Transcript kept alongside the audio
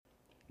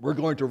We're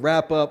going to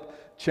wrap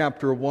up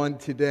chapter 1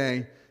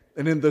 today.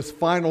 And in this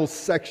final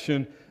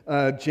section,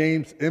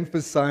 James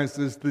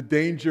emphasizes the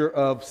danger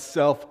of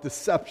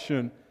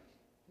self-deception.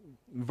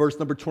 In verse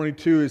number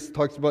 22, he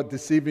talks about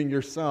deceiving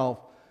yourself.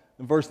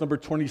 In verse number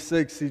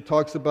 26, he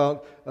talks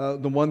about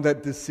the one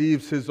that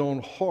deceives his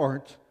own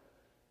heart.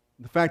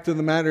 The fact of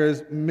the matter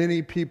is,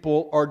 many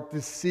people are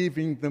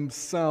deceiving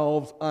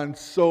themselves on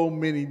so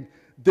many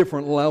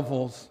different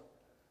levels.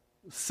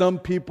 Some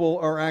people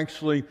are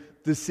actually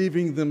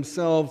deceiving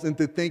themselves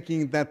into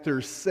thinking that they're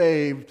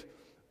saved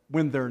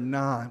when they're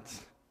not.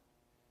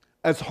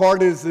 As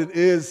hard as it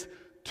is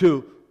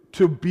to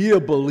be a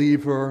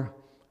believer,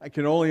 I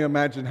can only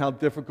imagine how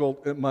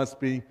difficult it must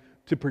be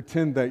to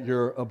pretend that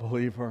you're a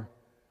believer.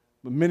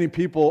 But many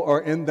people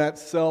are in that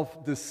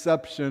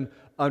self-deception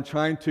on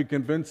trying to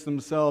convince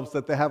themselves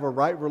that they have a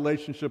right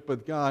relationship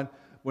with God,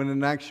 when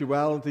in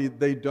actuality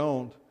they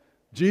don't.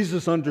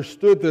 Jesus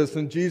understood this,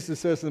 and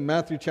Jesus says in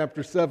Matthew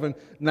chapter 7,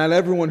 "Not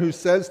everyone who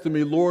says to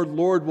me, 'Lord,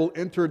 Lord,' will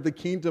enter the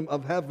kingdom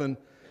of heaven,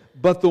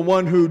 but the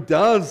one who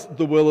does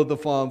the will of the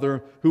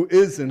Father who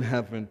is in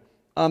heaven.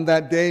 On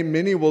that day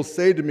many will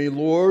say to me,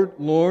 'Lord,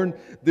 Lord,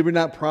 did we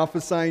not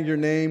prophesy in your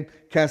name,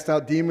 cast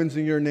out demons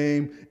in your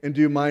name, and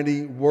do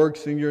mighty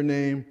works in your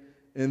name?'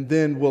 And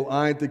then will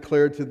I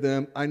declare to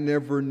them, 'I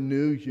never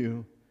knew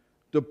you.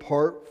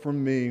 Depart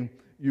from me,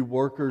 you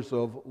workers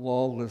of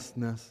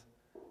lawlessness.'"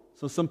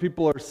 So some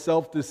people are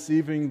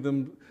self-deceiving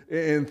them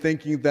and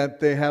thinking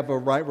that they have a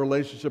right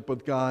relationship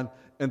with God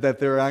and that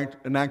they're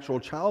an actual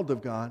child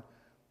of God.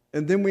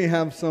 And then we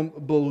have some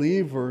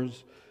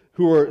believers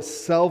who are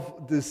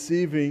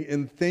self-deceiving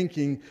and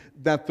thinking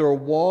that their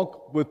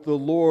walk with the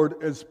Lord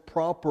is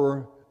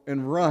proper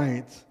and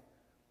right.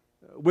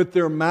 With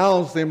their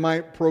mouths, they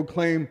might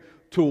proclaim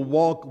to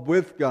walk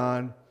with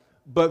God,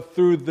 but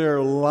through their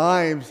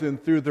lives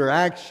and through their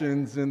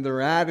actions and their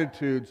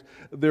attitudes,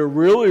 they're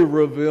really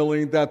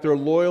revealing that their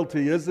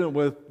loyalty isn't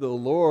with the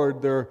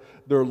Lord, their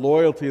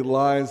loyalty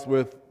lies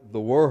with the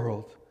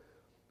world.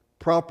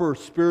 Proper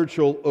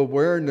spiritual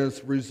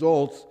awareness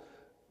results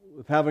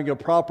with having a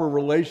proper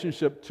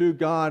relationship to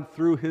God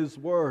through His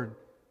Word.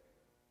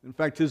 In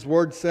fact, His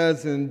Word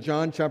says in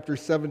John chapter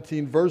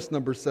 17, verse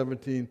number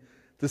 17,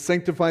 to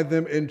sanctify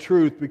them in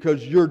truth,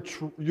 because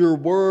your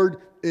Word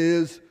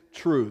is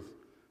truth.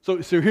 So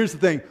here's the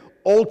thing.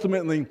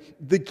 Ultimately,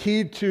 the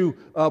key to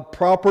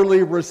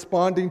properly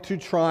responding to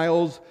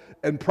trials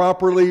and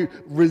properly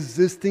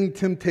resisting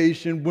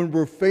temptation when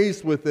we're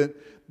faced with it,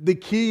 the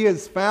key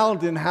is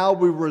found in how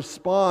we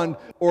respond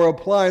or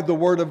apply the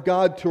Word of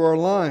God to our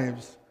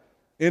lives.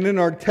 And in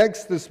our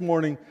text this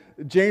morning,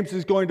 James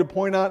is going to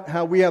point out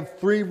how we have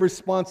three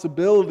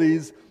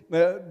responsibilities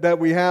that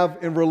we have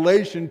in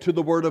relation to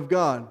the Word of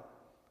God.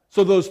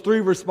 So those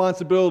three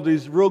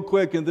responsibilities, real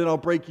quick, and then I'll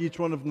break each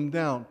one of them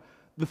down.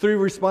 The three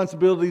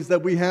responsibilities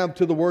that we have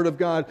to the Word of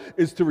God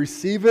is to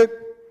receive it,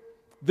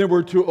 then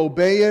we're to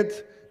obey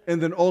it,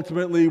 and then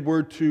ultimately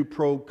we're to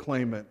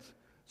proclaim it.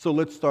 So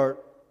let's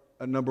start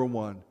at number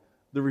 1,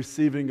 the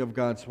receiving of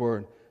God's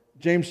Word.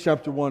 James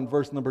chapter 1,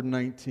 verse number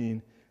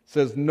 19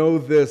 says, "Know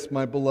this,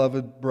 my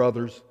beloved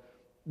brothers,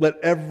 let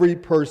every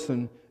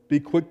person be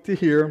quick to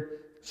hear,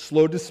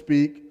 slow to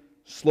speak,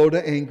 slow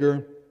to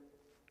anger,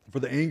 for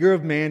the anger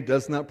of man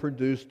does not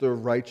produce the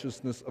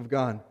righteousness of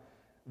God.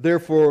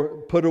 Therefore,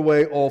 put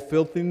away all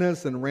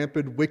filthiness and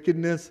rampant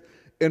wickedness,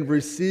 and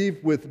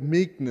receive with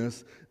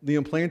meekness the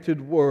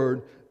implanted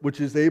word, which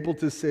is able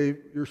to save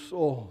your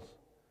souls."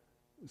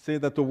 Say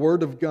that the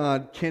Word of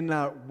God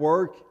cannot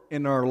work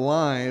in our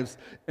lives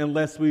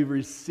unless we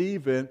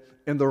receive it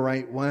in the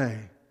right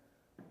way.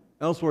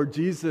 Elsewhere,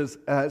 Jesus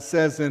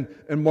says in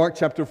Mark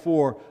chapter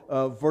 4,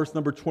 verse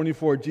number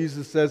 24,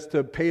 Jesus says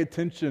to pay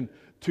attention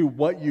to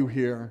what you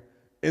hear.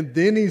 And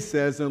then he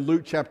says in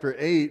Luke chapter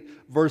 8,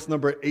 verse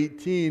number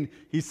 18,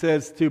 he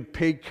says to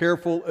pay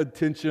careful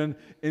attention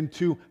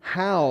into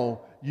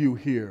how you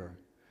hear.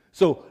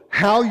 So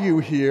how you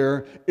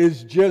hear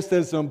is just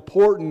as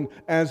important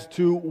as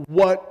to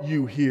what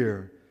you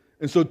hear.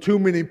 And so too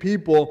many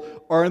people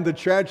are in the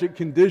tragic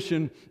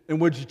condition in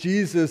which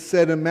Jesus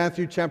said in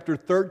Matthew chapter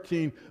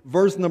 13,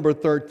 verse number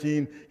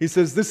 13, he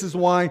says, "This is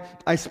why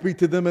I speak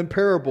to them in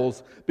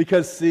parables,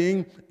 because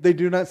seeing they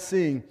do not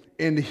see,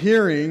 and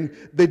hearing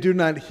they do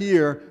not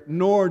hear,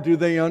 nor do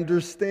they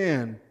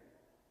understand."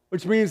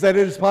 Which means that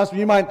it is possible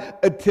you might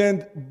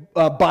attend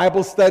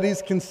Bible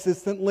studies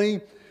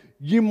consistently,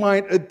 you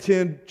might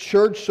attend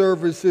church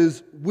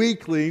services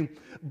weekly,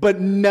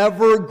 but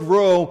never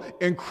grow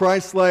in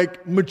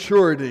Christ-like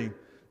maturity.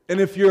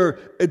 And if you're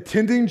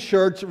attending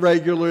church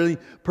regularly,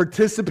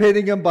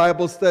 participating in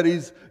Bible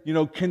studies,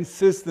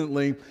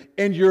 consistently,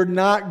 and you're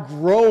not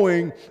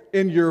growing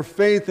in your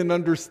faith and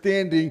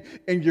understanding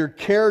and your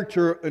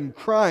character in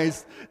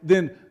Christ,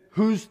 then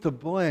who's to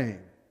blame?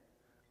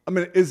 I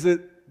mean, is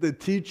it the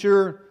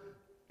teacher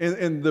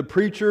and the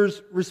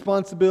preacher's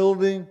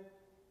responsibility?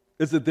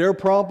 Is it their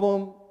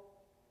problem?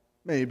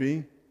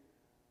 Maybe.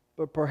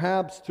 But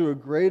perhaps to a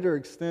greater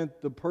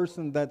extent, the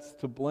person that's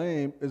to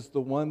blame is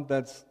the one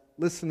that's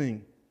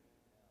listening.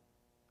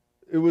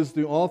 It was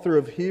the author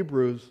of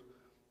Hebrews,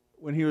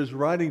 when he was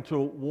writing to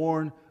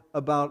warn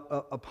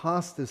about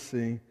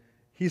apostasy,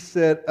 he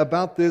said,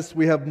 about this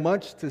we have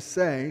much to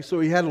say. So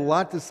he had a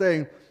lot to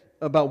say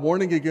about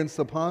warning against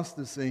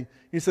apostasy.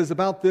 He says,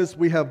 about this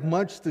we have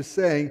much to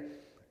say,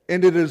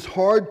 and it is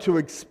hard to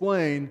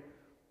explain.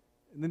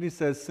 And then he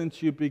says,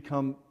 since you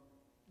become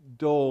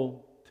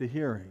dull to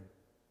hearing.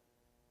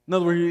 In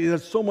other words, he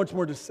has so much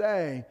more to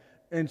say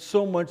and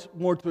so much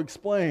more to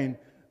explain,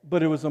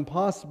 but it was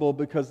impossible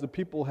because the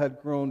people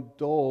had grown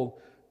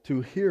dull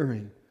to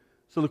hearing.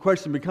 So the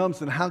question becomes,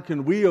 then how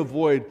can we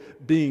avoid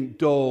being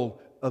dull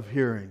of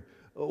hearing?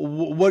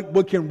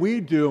 What can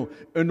we do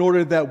in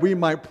order that we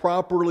might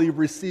properly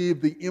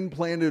receive the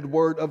implanted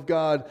Word of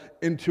God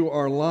into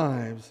our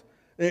lives?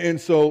 And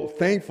so,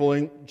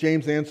 thankfully,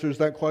 James answers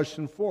that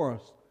question for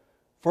us.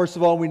 First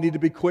of all, we need to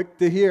be quick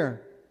to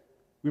hear.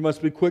 We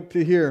must be quick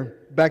to hear.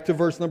 Back to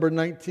verse number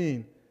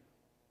 19.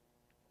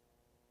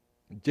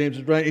 James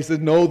is writing, he says,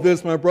 know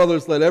this, my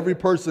brothers, let every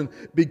person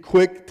be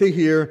quick to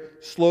hear,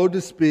 slow to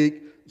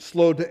speak,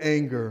 slow to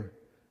anger.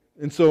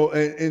 And so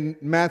in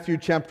Matthew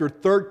chapter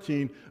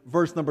 13,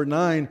 verse number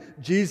 9,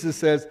 Jesus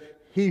says,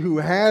 he who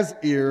has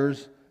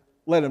ears,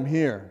 let him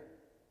hear.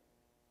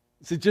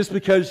 See, just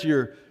because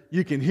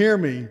you can hear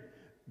me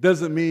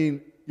doesn't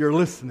mean you're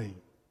listening.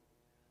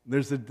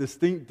 There's a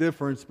distinct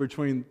difference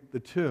between the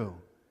two.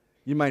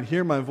 You might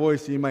hear my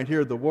voice, you might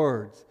hear the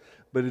words,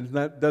 but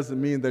it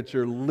doesn't mean that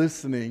you're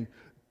listening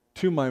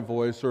to my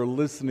voice or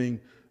listening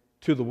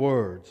to the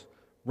words.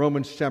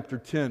 Romans chapter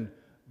 10,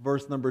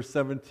 verse number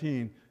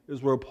 17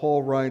 is where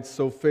Paul writes,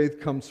 so faith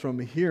comes from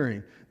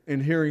hearing,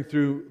 and hearing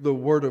through the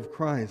word of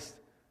Christ.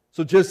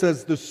 So just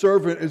as the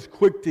servant is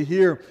quick to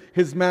hear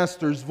his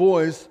master's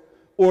voice,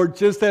 or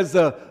just as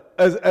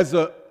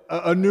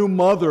a new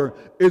mother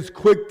is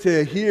quick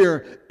to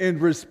hear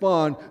and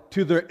respond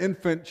to their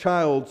infant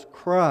child's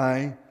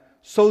cry,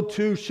 so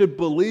too should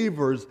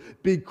believers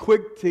be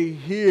quick to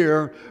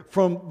hear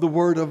from the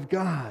Word of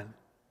God,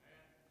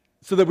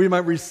 so that we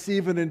might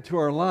receive it into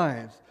our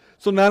lives.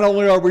 So not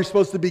only are we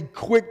supposed to be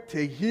quick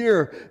to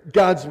hear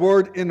God's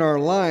Word in our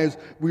lives,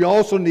 we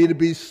also need to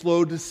be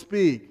slow to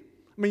speak.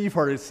 I mean, you've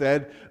heard it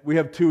said, we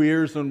have two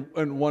ears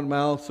and one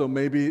mouth, so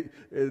maybe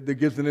that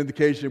gives an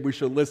indication we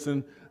should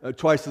listen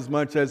twice as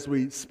much as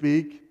we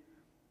speak.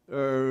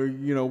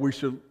 We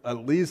should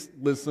at least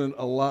listen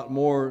a lot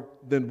more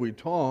than we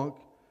talk.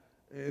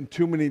 And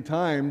too many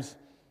times,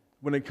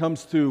 when it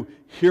comes to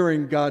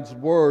hearing God's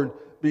Word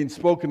being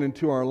spoken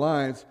into our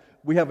lives,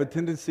 we have a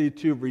tendency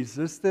to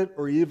resist it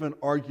or even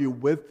argue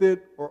with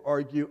it or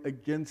argue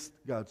against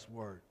God's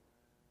Word.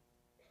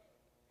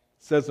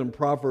 It says in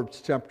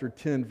Proverbs chapter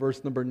 10,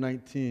 verse number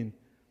 19,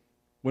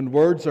 when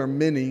words are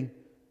many,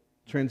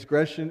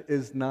 transgression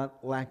is not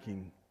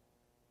lacking,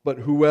 but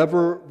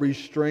whoever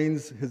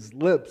restrains his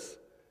lips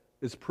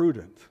is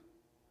prudent.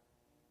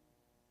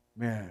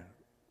 Man,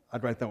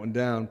 I'd write that one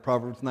down.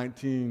 Proverbs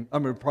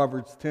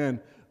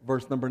 10,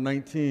 verse number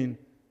 19.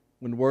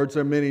 When words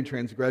are many,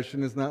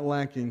 transgression is not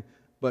lacking,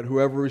 but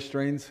whoever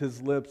restrains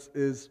his lips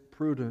is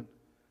prudent.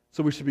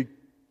 So we should be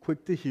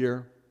quick to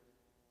hear,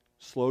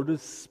 slow to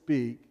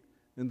speak,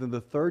 and then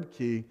the third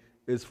key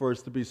is for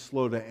us to be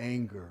slow to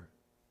anger.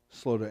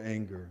 Slow to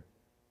anger.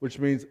 Which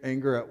means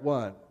anger at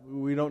what?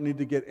 We don't need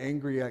to get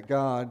angry at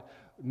God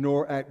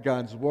nor at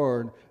God's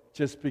Word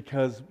just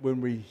because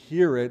when we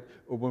hear it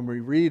or when we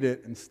read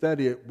it and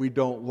study it, we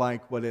don't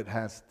like what it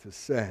has to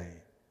say.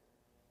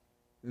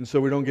 And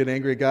so we don't get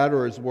angry at God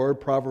or His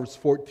Word. Proverbs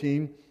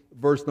 14,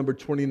 verse number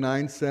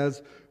 29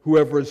 says,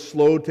 whoever is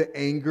slow to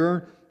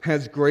anger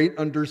has great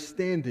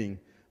understanding,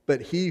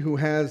 but he who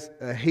has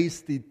a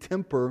hasty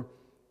temper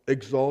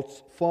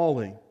exalts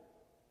folly.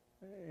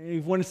 If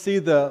you want to see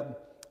the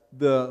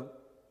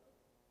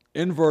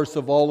inverse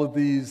of all of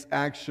these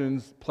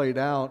actions played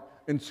out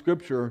in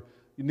Scripture,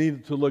 you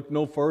need to look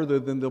no further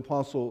than the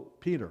Apostle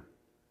Peter.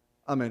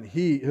 I mean,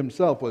 he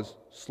himself was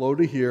slow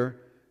to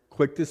hear,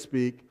 quick to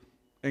speak,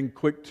 and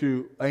quick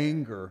to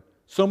anger.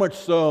 So much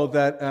so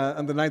that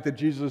on the night that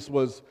Jesus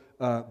was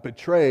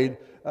betrayed,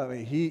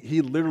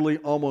 he literally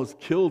almost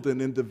killed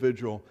an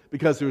individual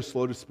because he was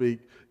slow to speak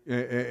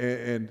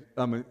and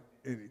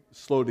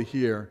slow to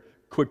hear,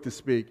 quick to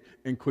speak,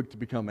 and quick to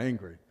become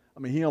angry. I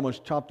mean, he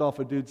almost chopped off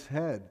a dude's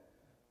head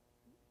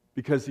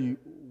because he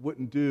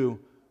wouldn't do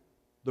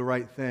the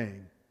right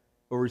thing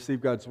or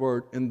receive God's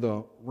Word in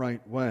the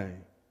right way.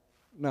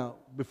 Now,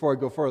 before I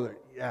go further,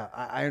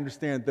 I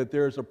understand that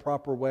there is a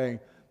proper way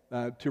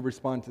to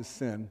respond to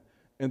sin,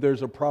 and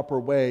there's a proper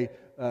way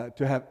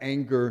to have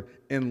anger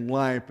in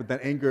life, but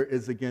that anger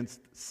is against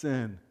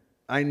sin.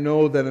 I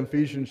know that in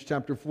Ephesians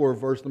chapter 4,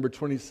 verse number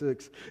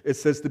 26, it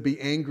says to be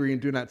angry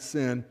and do not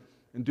sin,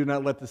 and do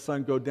not let the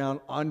sun go down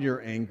on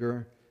your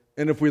anger.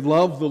 And if we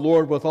love the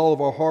Lord with all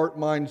of our heart,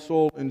 mind,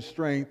 soul, and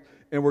strength,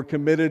 and we're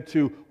committed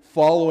to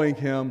following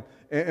Him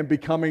and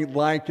becoming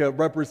like a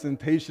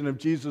representation of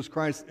Jesus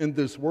Christ in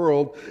this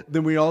world,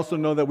 then we also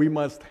know that we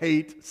must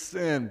hate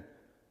sin.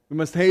 We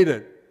must hate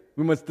it.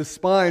 We must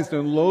despise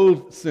and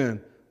loathe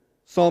sin.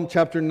 Psalm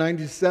chapter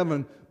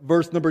 97,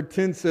 Verse number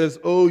 10 says,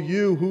 "O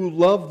you who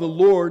love the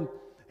Lord,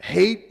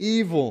 hate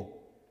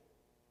evil.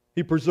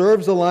 He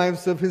preserves the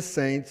lives of his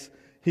saints.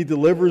 He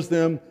delivers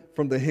them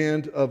from the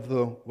hand of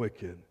the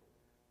wicked."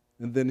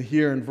 And then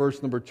here in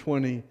verse number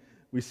 20,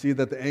 we see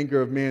that the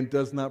anger of man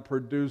does not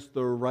produce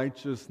the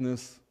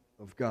righteousness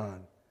of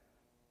God.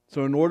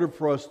 So in order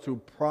for us to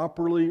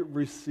properly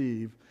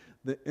receive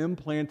the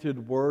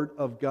implanted Word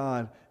of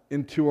God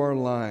into our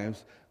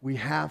lives, we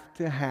have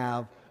to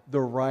have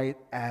the right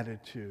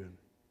attitude.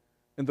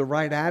 And the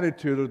right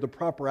attitude, or the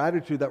proper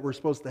attitude that we're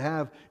supposed to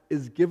have,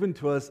 is given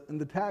to us in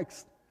the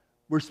text.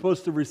 We're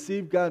supposed to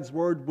receive God's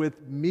Word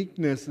with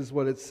meekness, is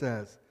what it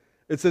says.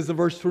 It says in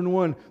verse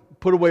 21,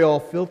 "Put away all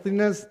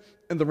filthiness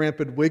and the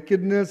rampant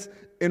wickedness,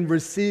 and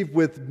receive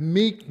with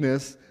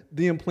meekness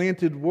the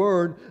implanted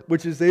Word,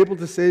 which is able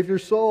to save your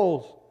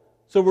souls."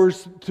 So we're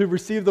to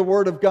receive the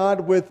Word of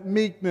God with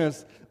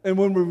meekness. And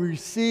when we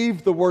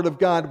receive the Word of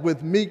God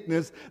with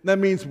meekness, that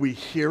means we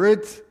hear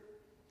it,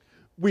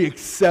 we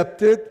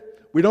accept it,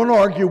 we don't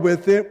argue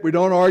with it, we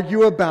don't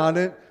argue about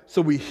it.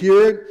 So we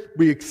hear it,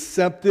 we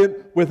accept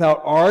it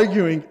without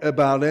arguing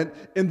about it,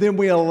 and then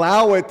we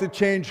allow it to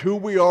change who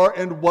we are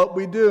and what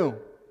we do.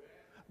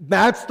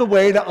 That's the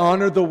way to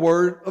honor the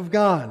Word of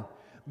God.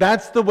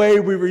 That's the way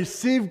we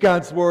receive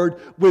God's Word,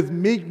 with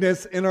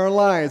meekness in our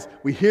lives.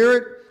 We hear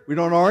it, we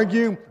don't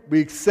argue,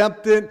 we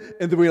accept it,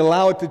 and then we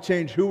allow it to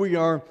change who we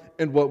are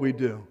and what we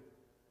do.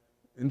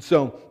 And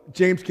so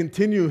James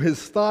continues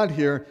his thought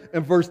here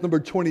in verse number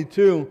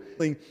 22,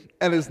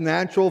 at his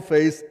natural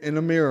face in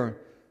a mirror.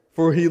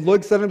 For he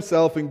looks at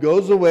himself and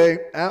goes away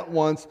at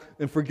once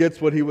and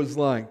forgets what he was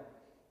like.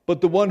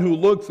 But the one who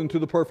looks into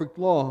the perfect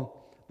law,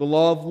 the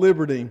law of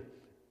liberty,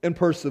 and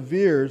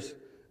perseveres,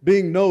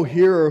 being no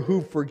hearer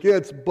who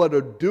forgets, but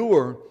a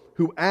doer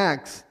who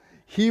acts,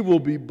 he will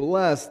be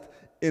blessed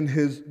in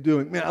his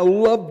doing. Man, I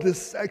love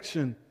this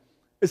section.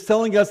 It's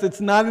telling us it's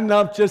not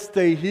enough just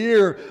to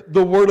hear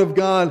the Word of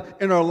God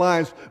in our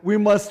lives. We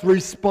must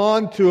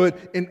respond to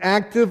it in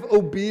active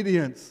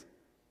obedience.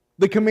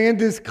 The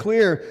command is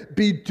clear: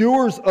 be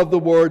doers of the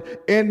Word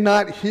and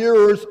not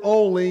hearers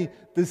only,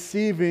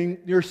 deceiving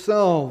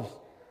yourselves.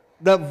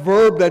 That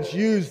verb that's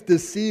used,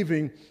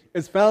 deceiving,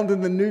 is found in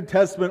the New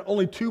Testament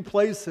only 2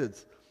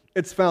 places.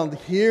 It's found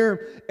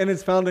here, and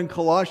it's found in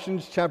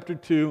Colossians chapter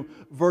 2,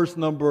 verse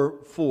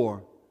number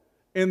 4.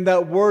 And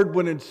that word,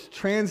 when it's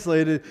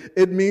translated,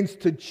 it means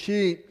to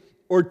cheat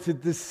or to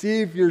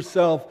deceive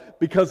yourself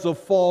because of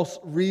false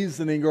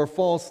reasoning or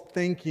false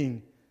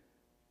thinking.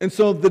 And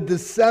so the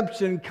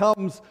deception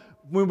comes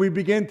when we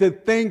begin to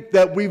think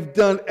that we've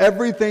done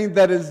everything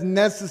that is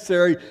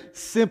necessary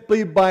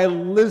simply by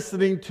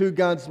listening to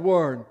God's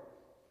Word.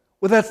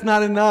 Well, that's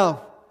not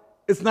enough.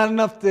 It's not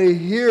enough to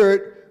hear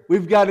it.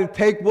 We've got to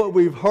take what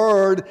we've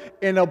heard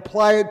and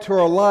apply it to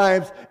our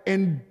lives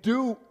and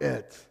do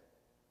it.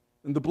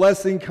 And the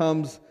blessing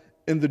comes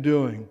in the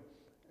doing.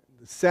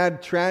 The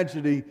sad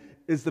tragedy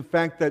is the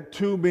fact that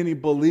too many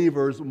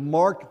believers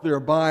mark their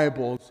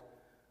Bibles,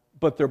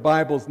 but their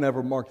Bibles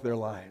never mark their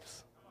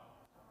lives.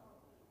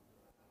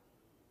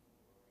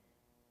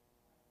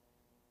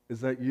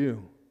 Is that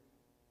you?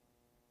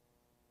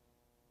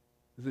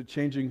 Is it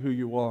changing who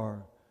you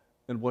are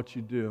and what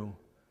you do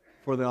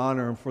for the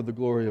honor and for the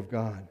glory of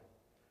God?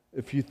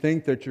 If you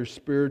think that you're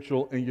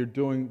spiritual and you're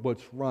doing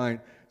what's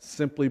right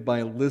simply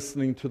by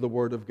listening to the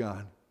Word of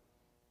God,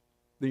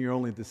 then you're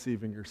only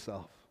deceiving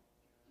yourself.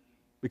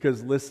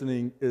 Because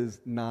listening is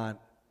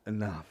not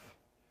enough.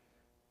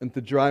 And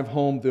to drive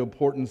home the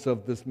importance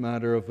of this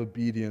matter of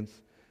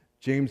obedience,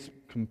 James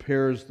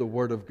compares the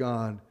Word of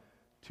God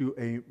to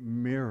a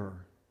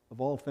mirror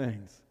of all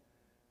things.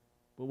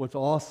 But what's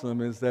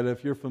awesome is that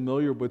if you're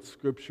familiar with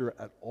Scripture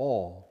at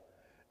all,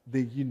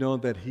 then you know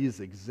that he's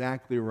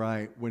exactly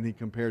right when he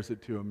compares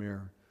it to a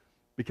mirror.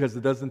 Because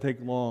it doesn't take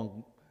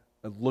long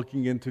of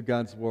looking into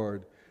God's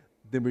Word,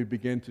 then we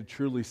begin to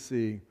truly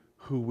see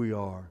who we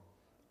are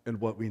and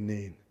what we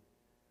need.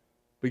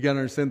 We got to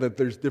understand that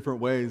there's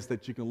different ways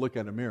that you can look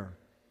at a mirror.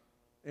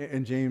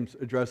 And James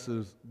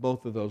addresses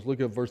both of those.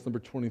 Look at verse number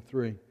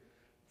 23.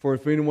 For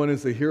if anyone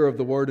is a hearer of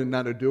the Word and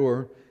not a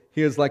doer,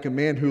 he is like a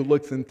man who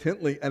looks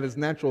intently at his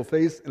natural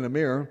face in a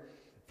mirror.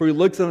 For he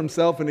looks at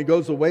himself and he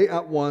goes away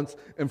at once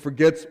and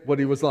forgets what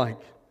he was like.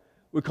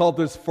 We call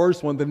this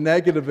first one, the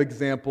negative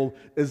example,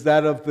 is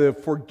that of the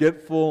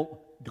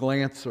forgetful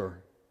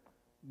glancer.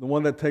 The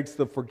one that takes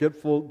the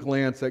forgetful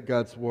glance at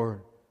God's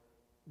Word.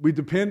 We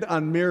depend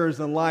on mirrors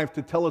in life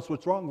to tell us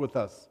what's wrong with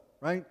us,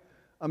 right?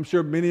 I'm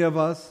sure many of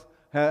us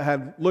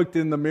had looked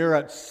in the mirror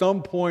at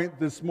some point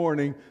this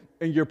morning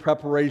in your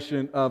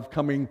preparation of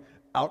coming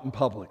out in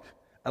public.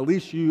 At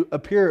least you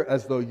appear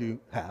as though you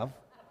have,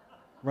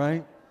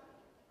 right?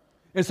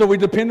 And so we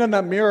depend on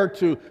that mirror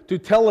to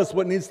tell us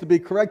what needs to be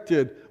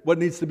corrected, what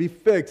needs to be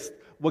fixed,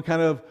 what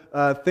kind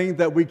of thing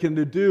that we can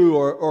do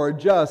or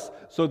adjust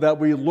so that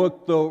we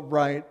look the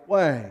right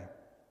way.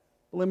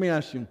 Well, let me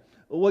ask you,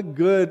 What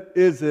good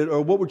is it,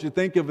 or what would you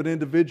think of an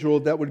individual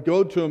that would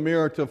go to a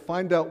mirror to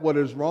find out what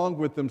is wrong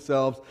with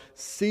themselves,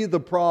 see the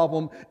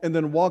problem, and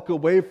then walk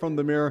away from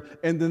the mirror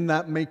and then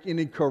not make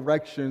any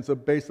corrections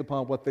based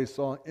upon what they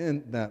saw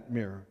in that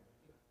mirror?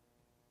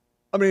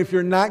 I mean, if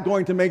you're not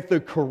going to make the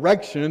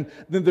correction,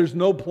 then there's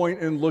no point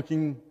in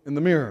looking in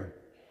the mirror.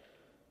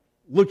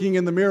 Looking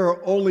in the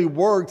mirror only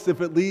works if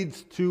it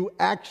leads to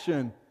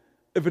action.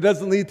 If it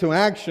doesn't lead to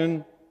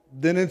action,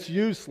 then it's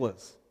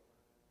useless.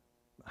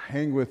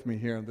 Hang with me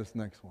here on this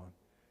next one,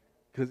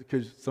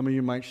 because some of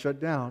you might shut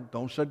down.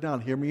 Don't shut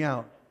down. Hear me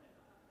out.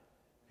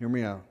 Hear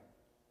me out.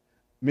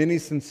 Many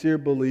sincere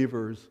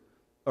believers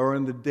are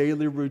in the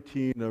daily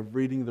routine of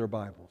reading their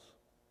Bibles,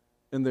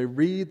 and they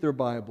read their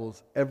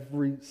Bibles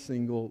every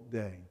single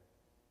day.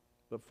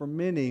 But for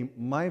many,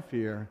 my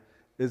fear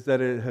is that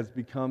it has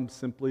become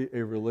simply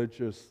a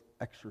religious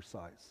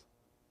exercise.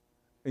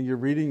 And you're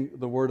reading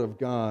the Word of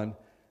God,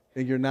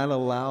 and you're not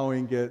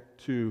allowing it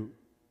to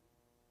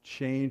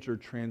change or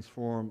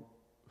transform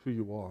who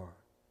you are.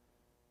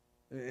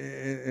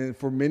 And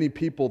for many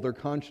people, their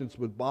conscience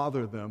would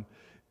bother them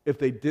if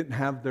they didn't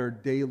have their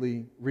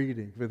daily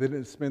reading. If they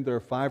didn't spend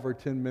their 5 or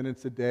 10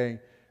 minutes a day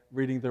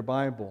reading their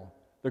Bible,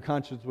 their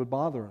conscience would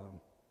bother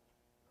them.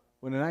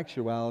 When in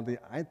actuality,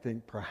 I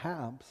think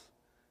perhaps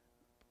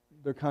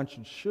their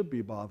conscience should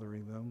be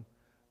bothering them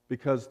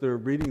because they're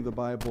reading the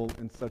Bible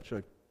in such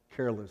a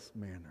careless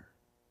manner.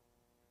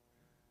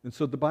 And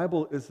so the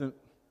Bible isn't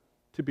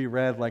to be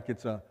read like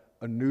it's a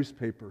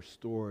newspaper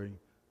story.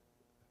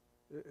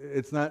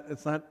 It's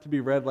not to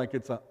be read like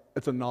it's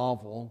a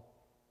novel.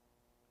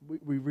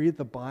 We read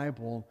the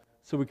Bible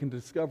so we can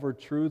discover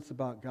truths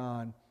about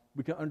God.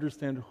 We can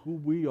understand who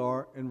we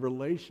are in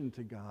relation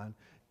to God,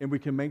 and we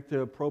can make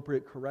the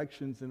appropriate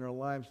corrections in our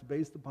lives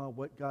based upon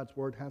what God's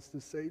Word has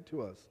to say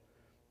to us.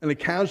 And a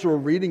casual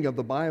reading of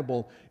the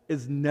Bible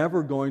is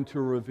never going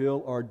to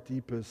reveal our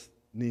deepest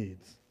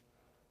needs.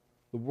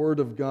 The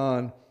Word of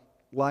God,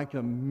 like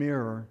a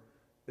mirror,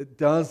 it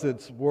does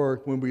its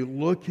work when we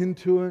look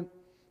into it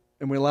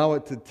and we allow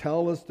it to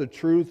tell us the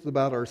truth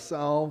about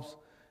ourselves.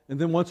 And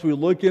then once we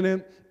look in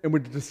it and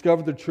we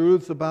discover the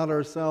truths about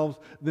ourselves,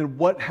 then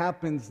what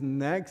happens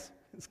next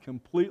is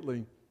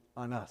completely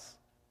on us.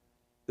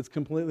 It's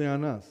completely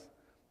on us.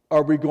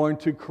 Are we going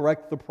to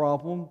correct the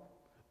problem?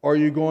 Or are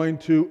you going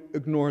to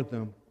ignore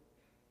them?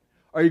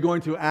 Are you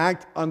going to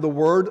act on the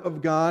Word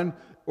of God?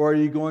 Or are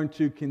you going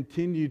to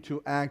continue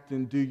to act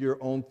and do your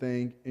own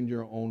thing in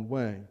your own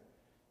way?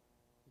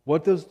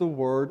 What does the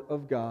Word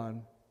of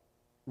God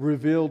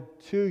reveal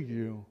to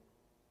you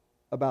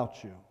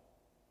about you?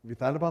 Have you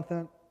thought about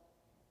that?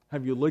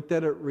 Have you looked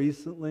at it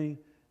recently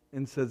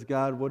and says,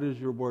 God, what is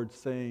your Word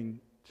saying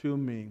to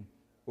me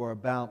or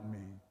about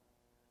me?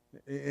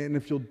 And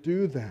if you'll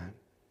do that,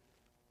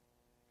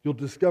 you'll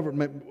discover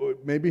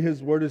maybe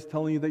His Word is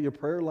telling you that your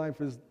prayer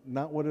life is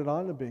not what it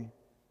ought to be.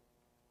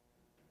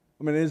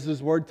 I mean, is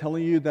His Word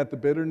telling you that the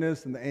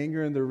bitterness and the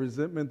anger and the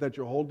resentment that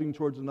you're holding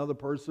towards another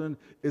person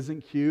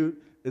isn't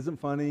cute, isn't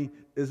funny,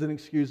 isn't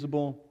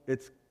excusable?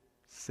 It's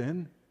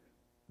sin.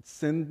 It's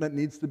sin that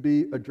needs to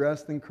be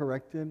addressed and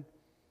corrected.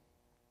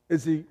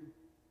 Is He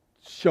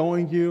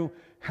showing you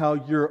how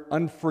your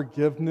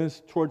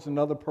unforgiveness towards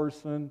another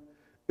person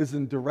is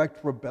in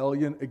direct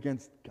rebellion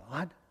against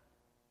God?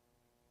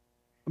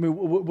 I mean,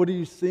 what are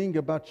you seeing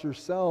about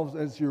yourselves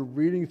as you're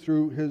reading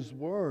through His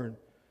Word?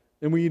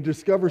 And when you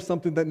discover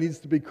something that needs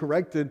to be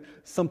corrected,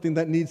 something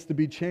that needs to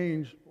be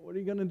changed, what are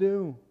you going to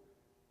do?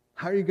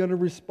 How are you going to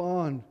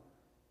respond?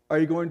 Are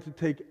you going to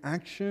take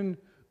action,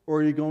 or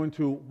are you going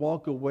to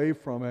walk away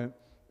from it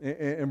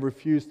and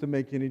refuse to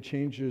make any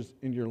changes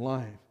in your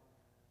life?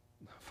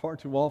 Far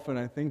too often,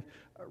 I think,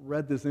 I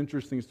read this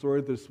interesting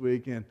story this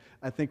week, and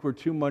I think we're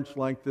too much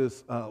like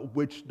this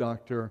witch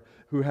doctor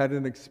who had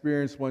an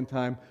experience one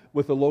time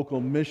with a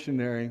local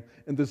missionary.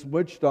 And this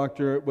witch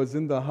doctor was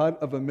in the hut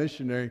of a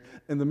missionary,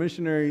 and the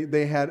missionary,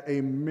 they had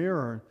a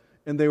mirror,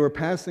 and they were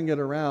passing it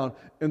around.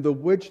 And the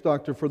witch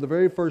doctor, for the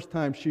very first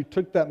time, she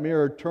took that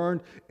mirror,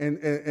 turned,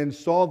 and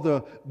saw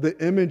the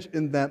image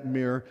in that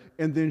mirror,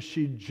 and then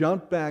she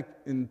jumped back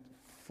in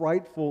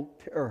frightful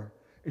terror,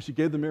 and she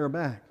gave the mirror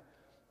back.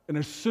 And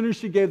as soon as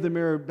she gave the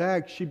mirror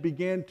back, she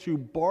began to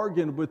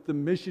bargain with the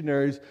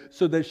missionaries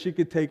so that she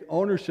could take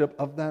ownership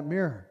of that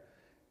mirror.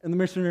 And the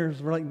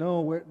missionaries were like,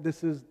 no,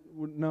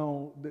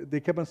 no. They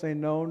kept on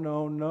saying, no,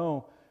 no,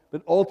 no.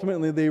 But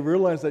ultimately, they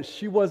realized that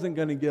she wasn't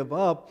going to give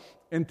up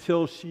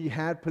until she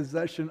had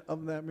possession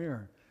of that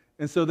mirror.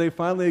 And so they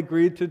finally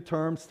agreed to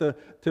terms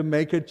to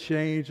make a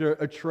change or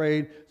a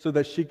trade so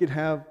that she could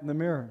have the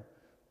mirror.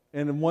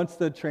 And once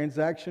the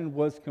transaction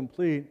was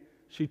complete,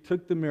 she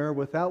took the mirror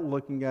without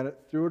looking at it,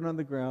 threw it on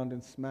the ground,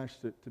 and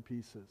smashed it to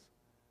pieces.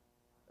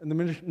 And the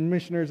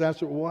missionaries asked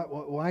her,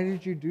 why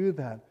did you do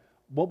that?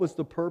 What was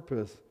the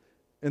purpose?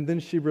 And then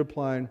she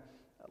replied,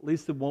 at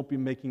least it won't be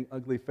making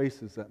ugly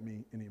faces at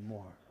me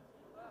anymore.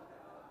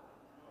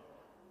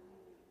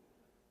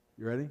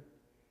 You ready?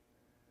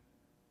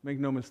 Make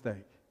no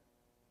mistake.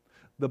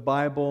 The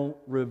Bible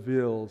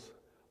reveals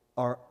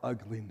our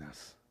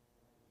ugliness.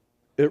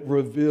 It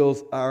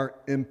reveals our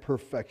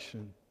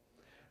imperfection.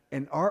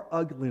 And our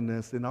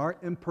ugliness and our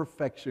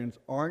imperfections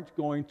aren't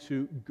going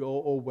to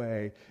go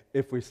away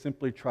if we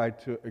simply try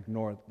to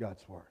ignore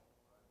God's Word.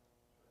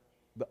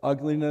 The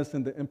ugliness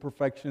and the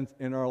imperfections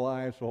in our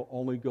lives will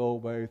only go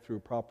away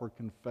through proper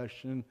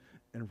confession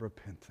and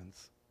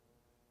repentance.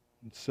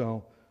 And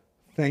so,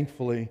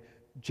 thankfully,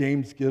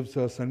 James gives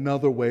us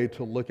another way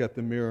to look at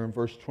the mirror in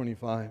verse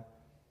 25.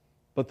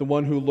 But the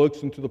one who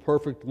looks into the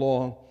perfect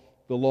law,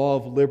 the law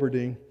of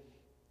liberty,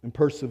 and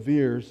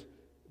perseveres,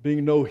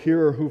 being no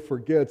hearer who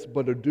forgets,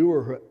 but a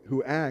doer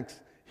who acts,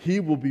 he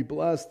will be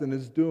blessed in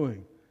his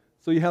doing.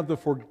 So you have the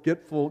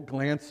forgetful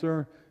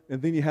glancer,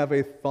 and then you have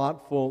a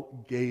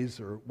thoughtful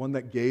gazer, one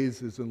that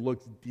gazes and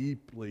looks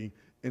deeply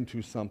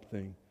into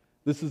something.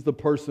 This is the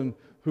person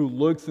who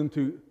looks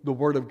into the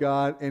Word of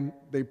God and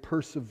they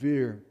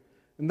persevere.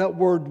 And that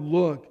word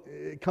look,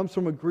 it comes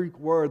from a Greek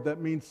word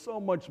that means so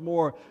much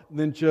more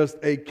than just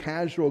a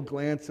casual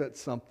glance at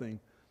something.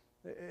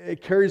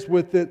 It carries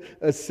with it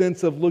a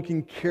sense of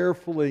looking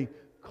carefully,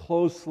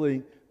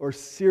 closely, or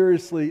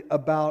seriously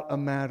about a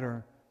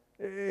matter.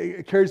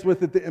 It carries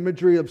with it the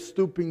imagery of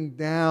stooping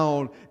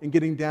down and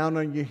getting down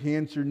on your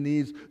hands, your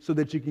knees, so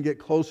that you can get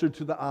closer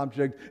to the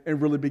object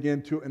and really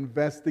begin to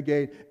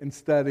investigate and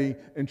study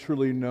and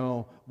truly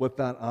know what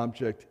that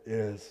object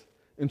is.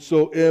 And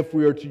so if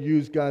we are to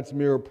use God's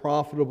mirror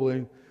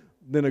profitably,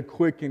 then a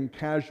quick and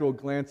casual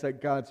glance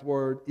at God's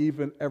Word,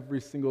 even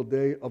every single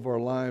day of our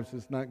lives,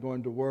 is not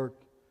going to work.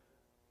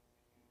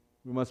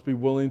 We must be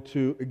willing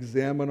to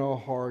examine our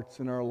hearts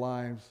and our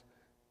lives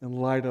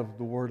in light of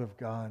the Word of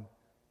God.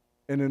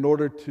 And in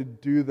order to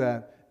do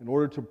that, in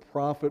order to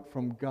profit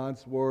from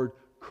God's Word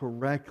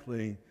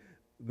correctly,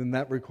 then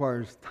that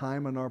requires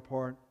time on our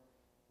part.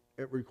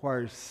 It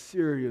requires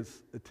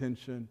serious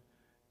attention,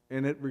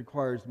 and it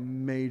requires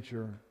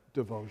major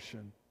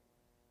devotion.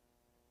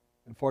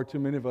 And far too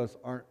many of us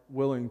aren't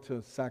willing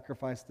to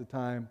sacrifice the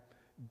time,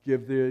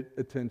 give the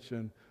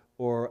attention,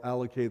 or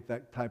allocate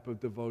that type of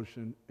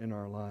devotion in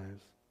our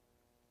lives.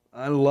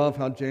 I love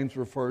how James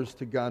refers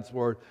to God's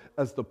Word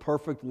as the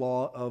perfect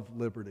law of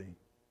liberty.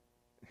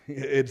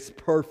 It's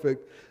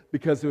perfect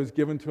because it was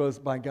given to us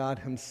by God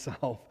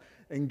Himself.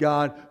 And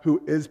God,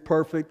 who is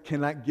perfect,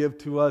 cannot give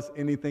to us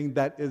anything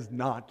that is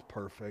not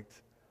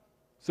perfect.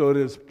 So it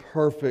is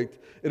perfect.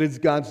 It is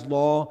God's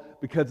law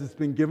because it's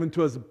been given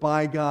to us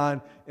by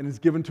God, and it's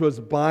given to us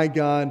by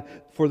God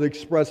for the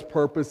express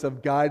purpose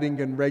of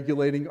guiding and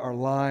regulating our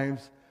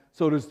lives.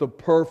 So it is the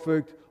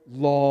perfect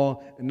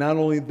law. And not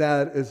only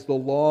that, it's the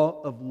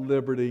law of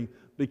liberty,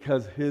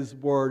 because His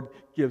Word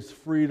gives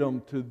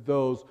freedom to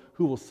those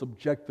who will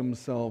subject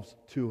themselves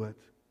to it.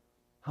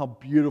 How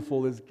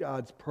beautiful is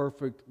God's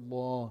perfect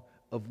law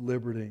of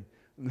liberty,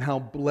 and how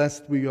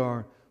blessed we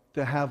are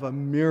to have a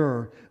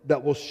mirror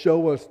that will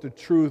show us the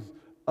truth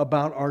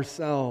about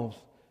ourselves.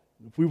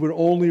 If we would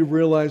only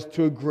realize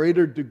to a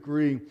greater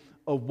degree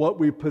of what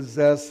we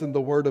possess in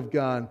the Word of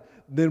God,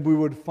 then we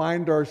would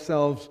find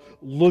ourselves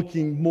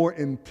looking more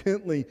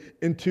intently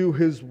into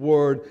His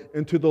Word,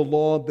 into the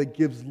law that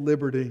gives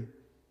liberty.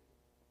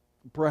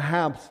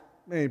 Perhaps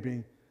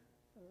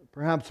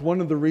one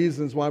of the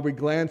reasons why we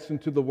glance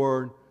into the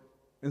Word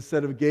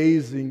instead of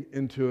gazing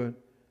into it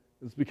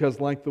is because,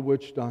 like the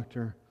witch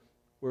doctor,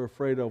 we're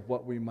afraid of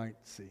what we might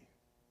see.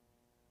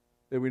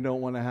 That we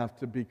don't want to have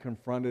to be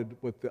confronted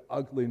with the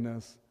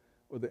ugliness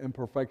or the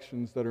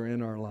imperfections that are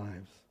in our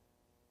lives.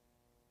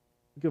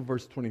 Look at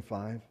verse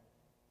 25. I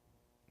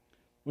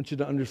want you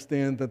to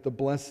understand that the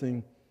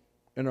blessing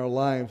in our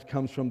lives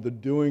comes from the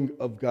doing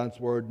of God's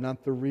Word,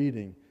 not the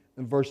reading.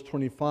 In verse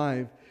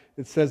 25,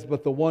 it says,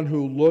 "But the one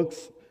who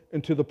looks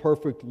into the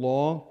perfect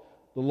law,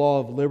 the law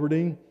of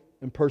liberty,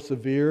 and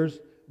perseveres,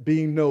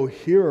 being no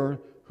hearer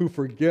who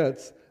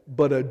forgets,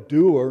 but a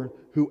doer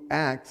who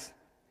acts,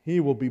 he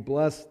will be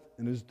blessed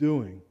in his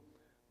doing."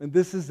 And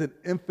this is an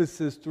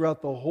emphasis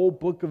throughout the whole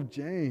book of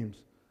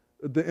James.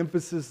 The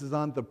emphasis is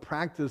on the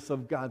practice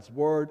of God's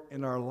Word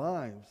in our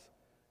lives.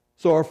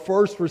 So our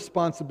first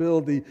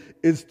responsibility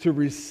is to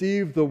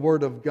receive the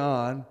Word of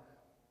God.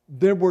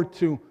 Then we're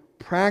to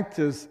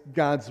practice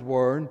God's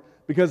Word,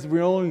 because if we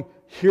only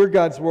hear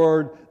God's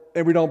Word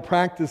and we don't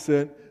practice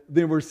it,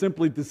 then we're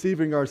simply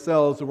deceiving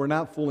ourselves and we're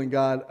not fooling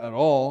God at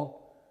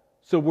all.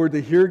 So we're to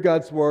hear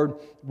God's Word,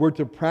 we're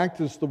to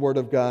practice the Word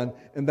of God,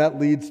 and that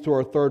leads to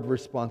our third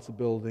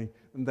responsibility,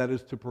 and that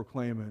is to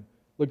proclaim it.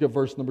 Look at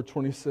verse number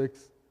 26.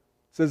 It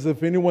says,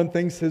 "If anyone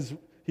thinks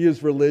he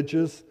is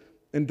religious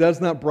and does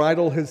not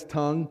bridle his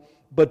tongue,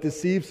 but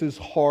deceives his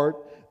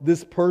heart,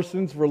 this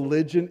person's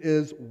religion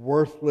is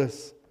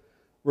worthless.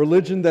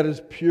 Religion that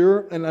is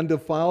pure and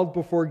undefiled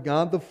before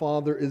God the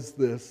Father is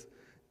this: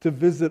 to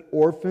visit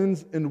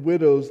orphans and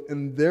widows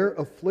in their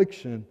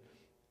affliction,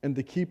 and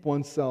to keep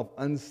oneself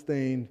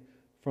unstained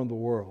from the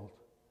world."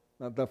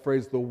 Now, that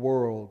phrase, the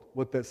world,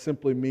 what that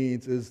simply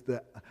means is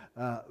that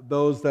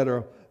those that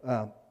are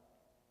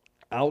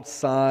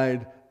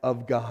outside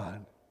of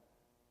God.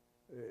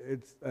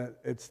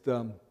 It's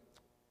the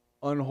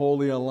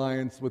unholy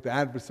alliance with the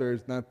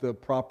adversaries, not the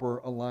proper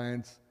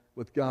alliance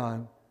with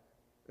God.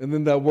 And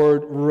then that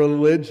word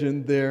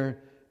religion there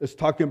is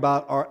talking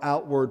about our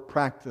outward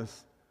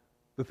practice,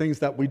 the things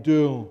that we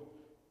do.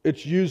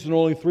 It's used in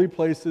only 3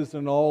 places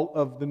in all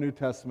of the New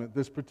Testament,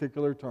 this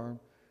particular term.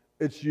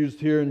 It's used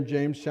here in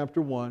James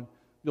chapter 1.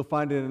 You'll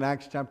find it in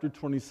Acts chapter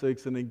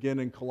 26 and again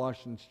in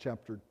Colossians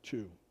chapter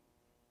 2.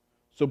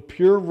 So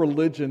pure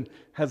religion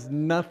has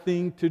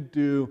nothing to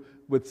do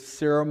with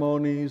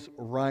ceremonies,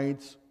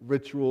 rites,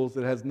 rituals.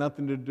 It has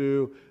nothing to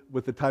do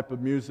with the type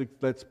of music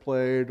that's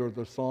played or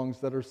the songs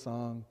that are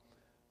sung.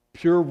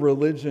 Pure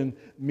religion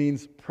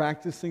means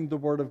practicing the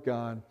Word of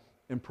God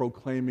and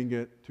proclaiming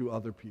it to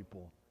other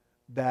people.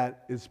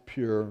 That is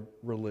pure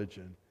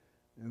religion.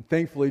 And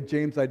thankfully,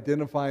 James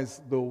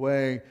identifies the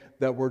way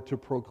that we're to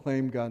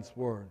proclaim God's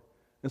Word.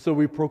 And so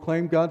we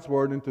proclaim God's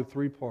Word into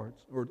 3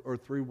 parts, or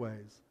 3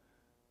 ways.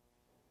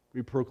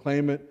 We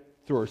proclaim it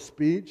through our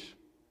speech,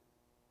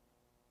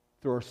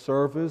 through our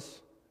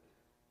service,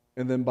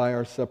 and then by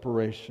our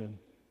separation.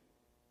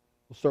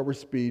 We'll start with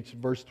speech.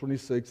 Verse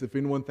 26, if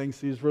anyone thinks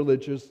he is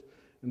religious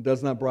and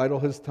does not bridle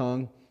his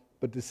tongue,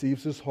 but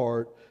deceives his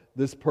heart,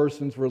 this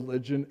person's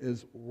religion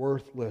is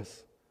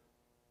worthless.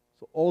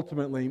 So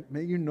ultimately,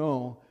 may you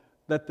know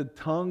that the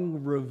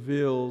tongue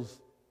reveals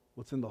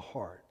what's in the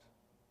heart.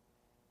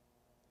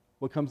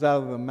 What comes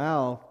out of the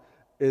mouth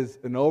is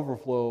an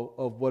overflow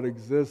of what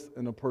exists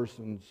in a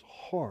person's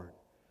heart.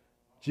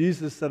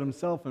 Jesus said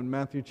himself in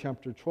Matthew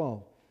chapter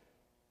 12,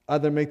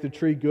 either make the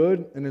tree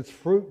good and its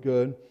fruit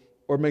good,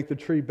 or make the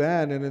tree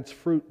bad and its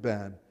fruit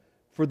bad.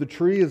 For the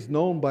tree is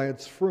known by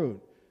its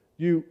fruit.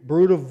 You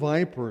brood of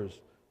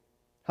vipers,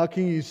 how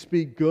can you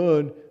speak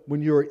good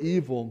when you are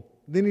evil?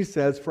 Then he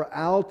says, for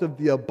out of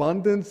the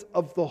abundance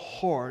of the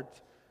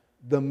heart,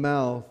 the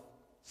mouth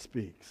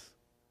speaks.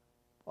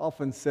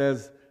 Often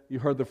says, you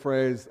heard the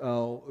phrase,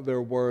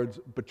 their words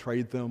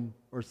betrayed them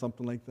or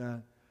something like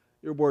that.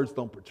 Your words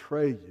don't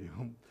betray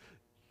you.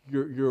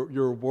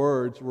 Your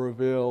words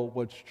reveal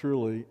what's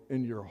truly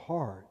in your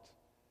heart.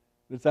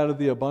 It's out of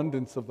the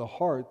abundance of the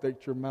heart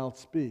that your mouth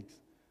speaks.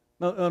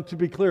 Now, to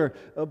be clear,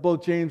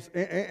 both James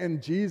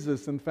and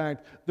Jesus, in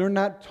fact, they're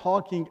not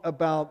talking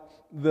about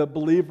the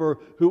believer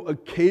who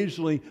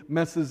occasionally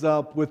messes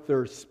up with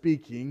their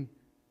speaking.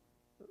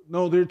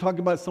 No, they're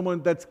talking about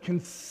someone that's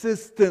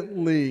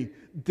consistently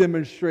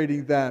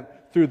demonstrating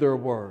that through their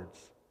words.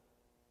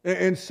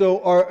 And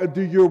so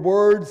do your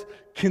words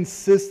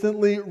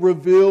consistently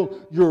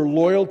reveal your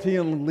loyalty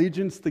and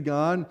allegiance to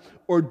God?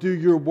 Or do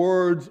your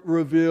words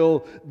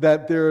reveal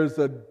that there is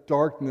a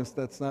darkness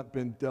that's not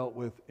been dealt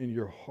with in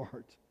your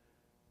heart?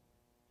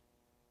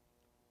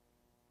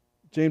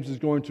 James is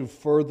going to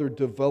further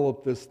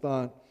develop this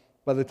thought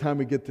by the time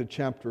we get to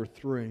chapter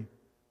 3.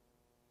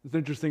 It's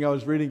interesting, I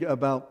was reading a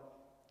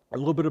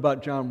little bit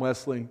about John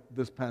Wesley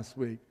this past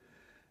week.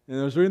 And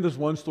I was reading this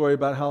one story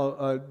about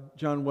how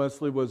John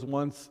Wesley was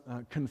once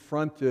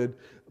confronted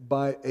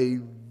by a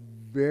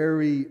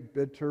very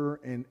bitter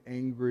and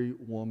angry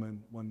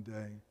woman one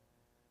day.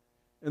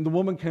 And the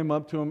woman came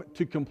up to him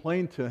to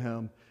complain to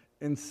him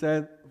and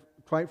said,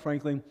 quite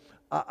frankly,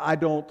 I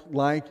don't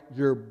like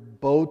your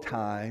bow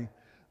tie.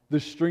 The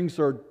strings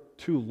are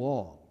too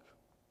long.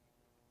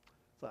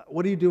 So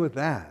what do you do with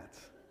that?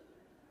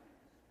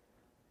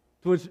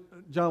 To which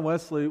John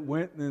Wesley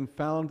went and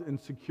found and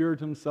secured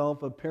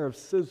himself a pair of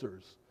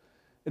scissors.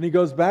 And he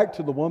goes back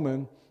to the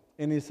woman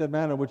and he said,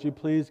 "Madam, would you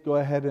please go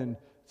ahead and,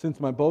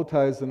 since my bow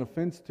tie is an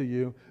offense to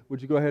you,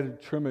 would you go ahead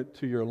and trim it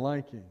to your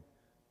liking?"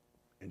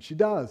 And she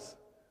does.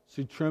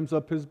 She trims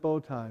up his bow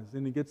ties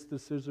and he gets the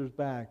scissors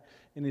back.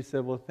 And he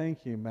said, "Well,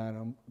 thank you,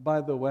 madam. By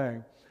the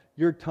way,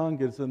 your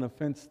tongue is an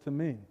offense to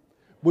me.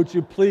 Would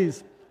you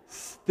please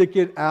stick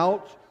it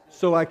out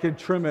so I can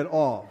trim it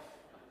off?"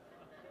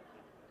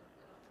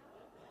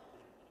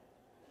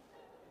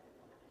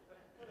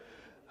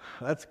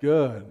 That's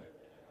good.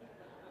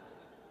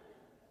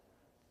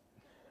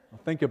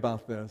 Well, think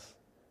about this.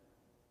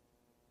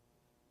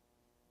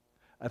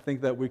 I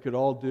think that we could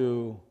all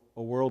do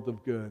a world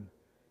of good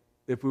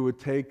if we would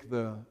take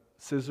the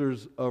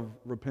scissors of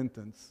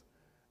repentance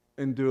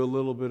and do a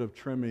little bit of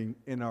trimming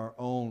in our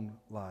own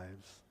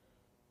lives,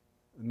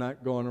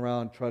 not going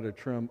around trying to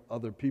trim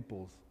other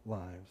people's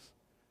lives.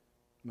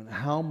 I mean,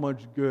 how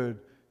much good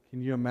can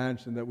you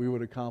imagine that we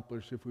would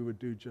accomplish if we would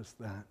do just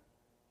that?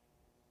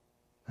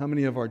 How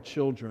many of our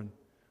children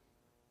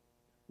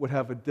would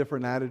have a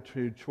different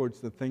attitude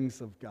towards the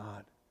things of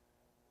God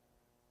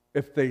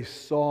if they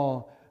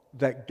saw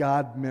that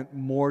God meant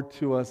more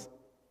to us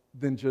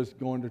than just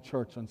going to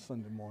church on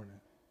Sunday morning?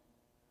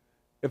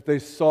 If they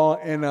saw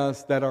in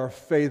us that our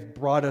faith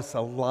brought us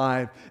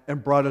alive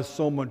and brought us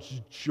so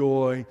much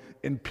joy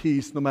and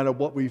peace no matter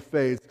what we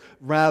face,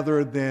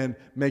 rather than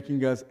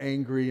making us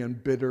angry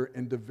and bitter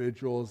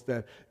individuals,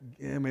 that,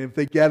 I mean, if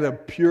they get a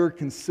pure,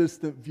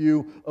 consistent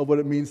view of what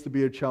it means to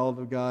be a child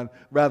of God,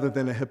 rather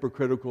than a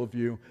hypocritical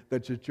view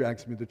that just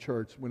drags me to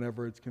church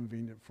whenever it's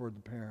convenient for the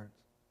parents.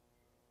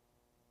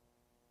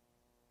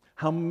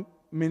 How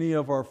many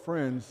of our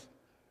friends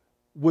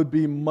would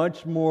be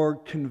much more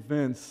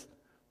convinced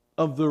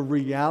of the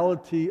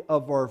reality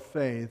of our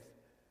faith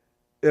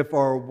if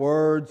our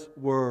words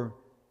were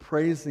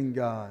praising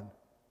God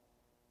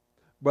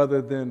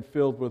rather than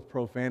filled with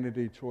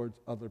profanity towards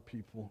other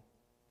people.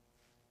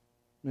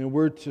 And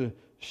we're to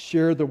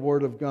share the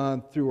Word of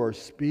God through our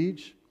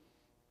speech,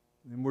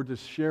 and we're to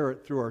share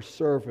it through our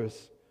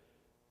service.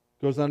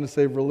 Goes on to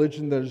say,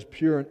 religion that is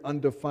pure and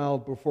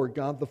undefiled before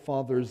God the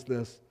Father is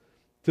this,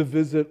 to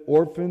visit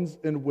orphans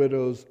and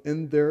widows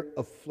in their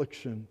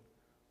affliction.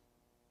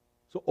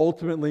 So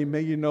ultimately,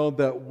 may you know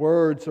that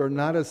words are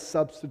not a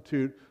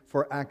substitute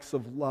for acts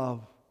of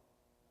love.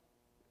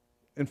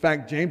 In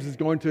fact, James is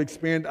going to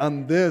expand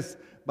on this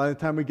by the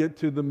time we get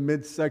to the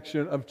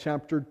midsection of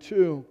chapter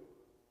 2.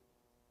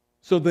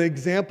 So the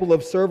example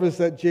of service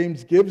that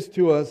James gives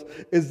to us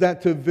is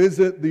that to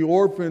visit the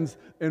orphans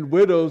and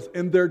widows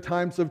in their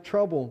times of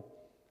trouble.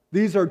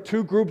 These are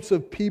two groups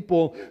of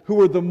people who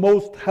were the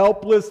most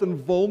helpless and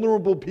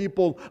vulnerable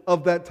people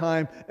of that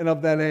time and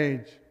of that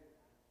age.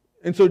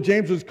 And so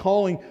James was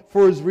calling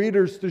for his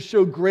readers to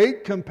show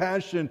great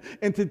compassion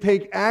and to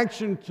take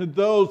action to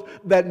those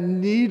that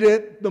need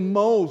it the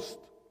most.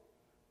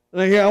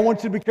 And I want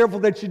you to be careful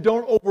that you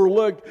don't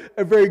overlook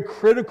a very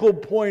critical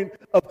point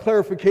of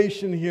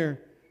clarification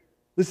here.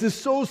 This is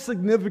so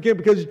significant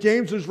because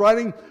James was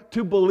writing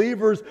to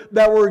believers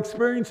that were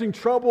experiencing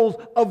troubles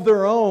of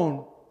their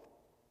own.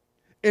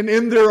 And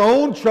in their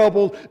own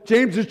trouble,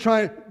 James is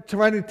trying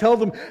to tell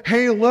them,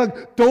 hey,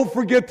 look, don't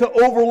forget to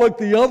overlook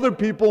the other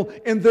people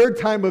in their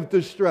time of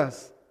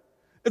distress.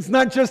 It's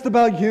not just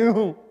about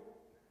you.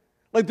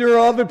 Like there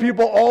are other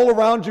people all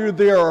around you.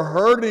 They are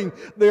hurting.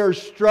 They are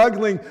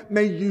struggling.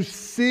 May you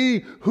see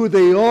who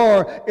they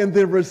are and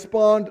then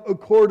respond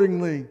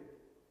accordingly.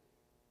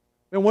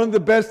 And one of the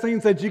best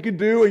things that you can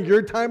do in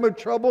your time of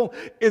trouble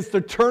is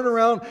to turn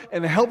around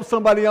and help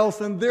somebody else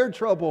in their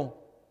trouble.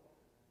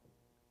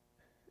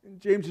 And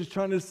James is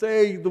trying to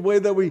say the way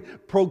that we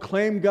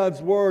proclaim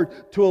God's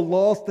word to a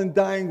lost and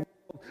dying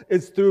world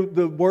is through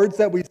the words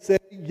that we say,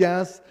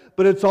 yes,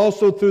 but it's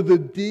also through the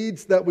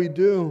deeds that we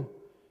do.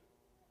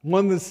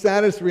 One of the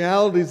saddest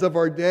realities of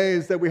our day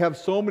is that we have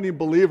so many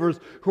believers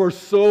who are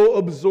so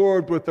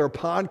absorbed with their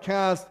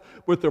podcast,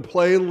 with their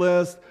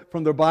playlist,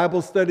 from their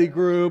Bible study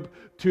group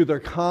to their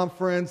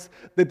conference,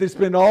 that they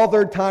spend all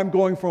their time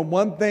going from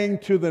one thing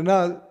to the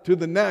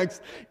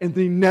next, and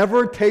they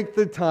never take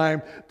the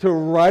time to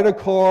write a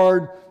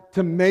card,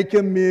 to make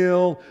a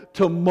meal,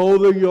 to mow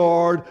the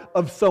yard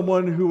of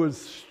someone who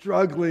is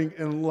struggling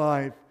in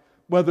life.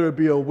 Whether it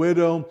be a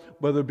widow,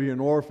 whether it be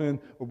an orphan,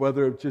 or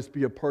whether it just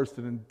be a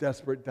person in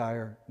desperate,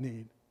 dire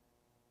need.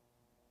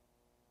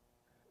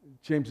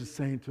 James is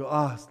saying to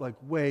us, like,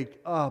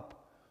 wake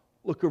up,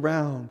 look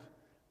around,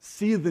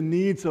 see the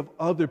needs of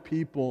other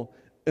people,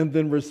 and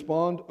then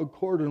respond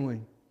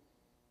accordingly.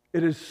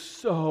 It is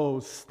so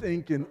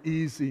stinking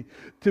easy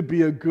to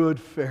be a good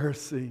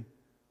Pharisee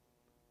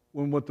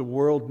when what the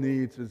world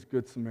needs is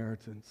good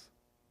Samaritans.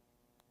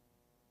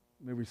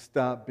 May we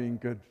stop being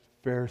good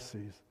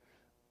Pharisees.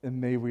 And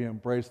may we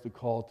embrace the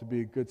call to be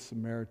a good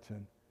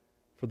Samaritan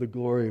for the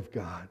glory of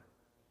God.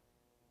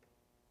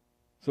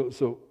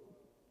 So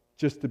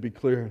just to be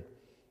clear,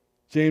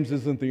 James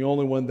isn't the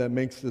only one that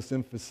makes this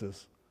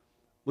emphasis.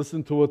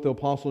 Listen to what the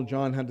Apostle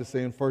John had to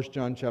say in 1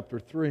 John chapter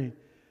 3.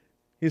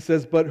 He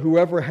says, but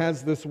whoever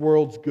has this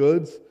world's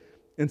goods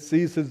and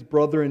sees his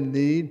brother in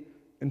need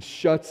and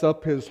shuts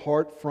up his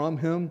heart from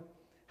him,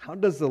 how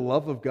does the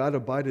love of God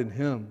abide in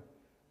him?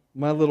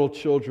 My little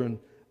children,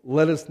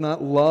 let us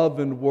not love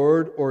in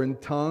word or in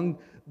tongue,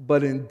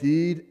 but in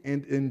deed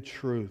and in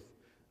truth.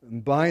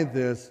 And by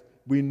this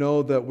we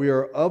know that we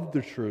are of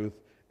the truth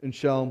and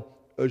shall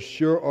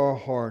assure our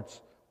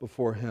hearts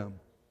before Him.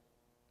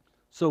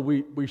 So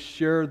we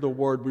share the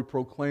word, we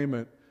proclaim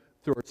it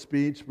through our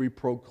speech, we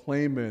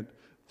proclaim it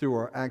through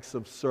our acts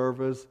of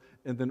service,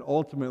 and then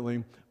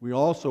ultimately we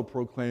also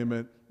proclaim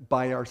it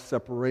by our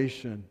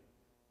separation.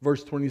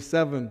 Verse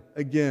 27,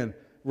 again,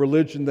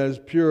 religion that is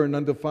pure and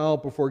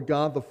undefiled before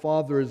God the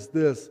Father is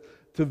this,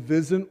 to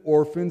visit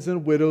orphans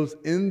and widows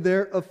in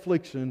their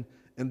affliction.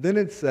 And then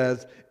it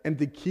says, and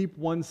to keep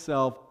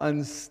oneself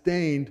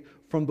unstained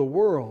from the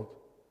world.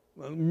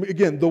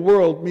 Again, the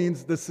world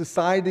means the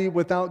society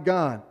without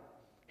God.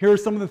 Here are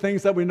some of the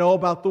things that we know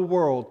about the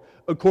world.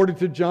 According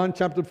to John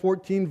chapter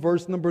 14,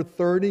 verse number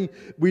 30,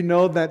 we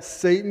know that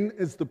Satan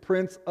is the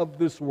prince of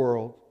this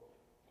world.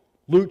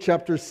 Luke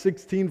chapter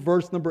 16,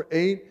 verse number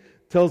 8,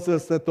 tells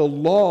us that the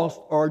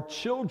lost are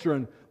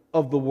children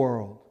of the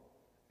world.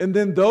 And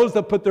then those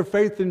that put their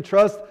faith and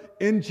trust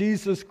in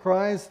Jesus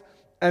Christ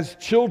as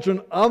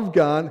children of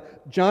God,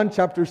 John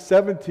chapter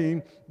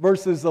 17,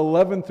 verses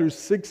 11 through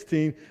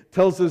 16,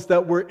 tells us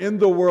that we're in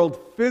the world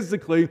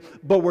physically,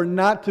 but we're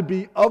not to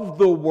be of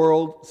the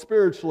world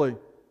spiritually.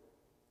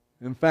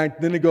 In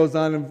fact, then it goes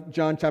on in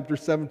John chapter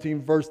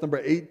 17, verse number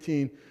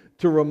 18,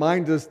 to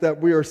remind us that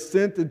we are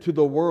sent into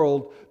the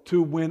world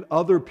to win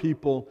other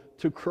people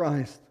to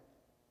Christ.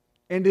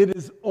 And it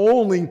is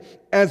only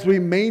as we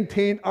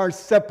maintain our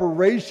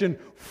separation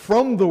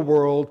from the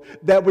world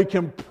that we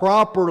can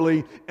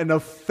properly and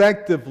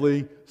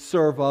effectively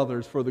serve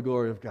others for the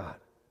glory of God.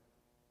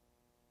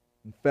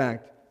 In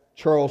fact,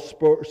 Charles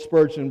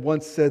Spurgeon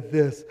once said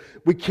this: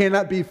 "We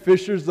cannot be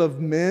fishers of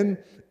men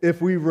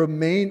if we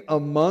remain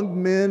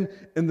among men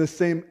in the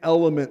same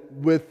element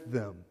with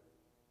them."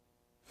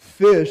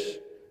 Fish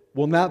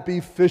will not be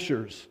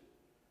fishers.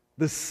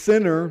 The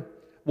sinner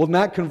will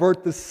not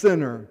convert the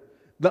sinner.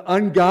 The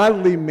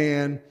ungodly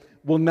man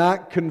will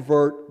not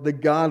convert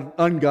the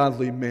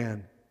ungodly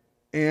man.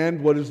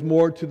 And what is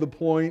more to the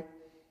point,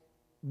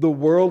 the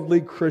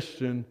worldly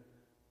Christian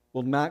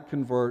will not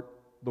convert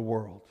the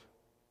world.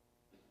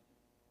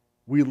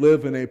 We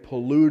live in a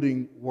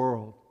polluting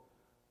world.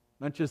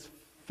 Not just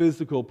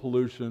physical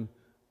pollution,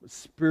 but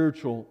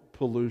spiritual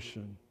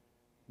pollution.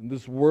 And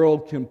this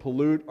world can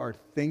pollute our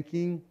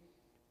thinking.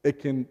 It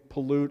can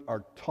pollute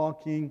our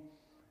talking.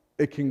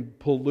 It can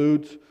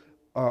pollute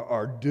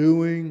our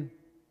doing.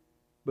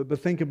 But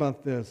think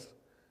about this.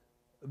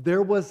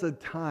 There was a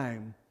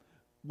time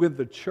when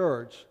the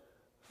church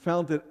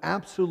found it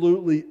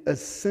absolutely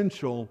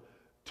essential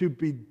to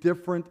be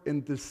different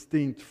and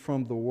distinct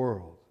from the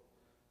world.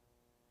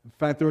 In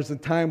fact, there was a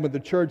time when the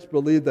church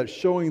believed that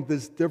showing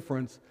this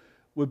difference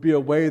would be a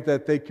way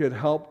that they could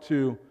help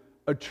to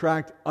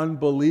attract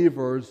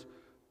unbelievers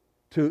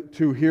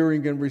to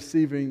hearing and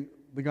receiving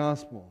the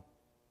gospel.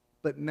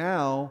 But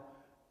now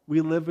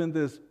we live in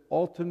this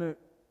alternate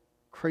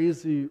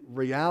crazy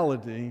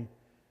reality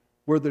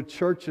where the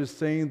church is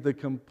saying the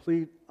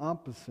complete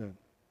opposite.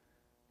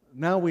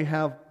 Now we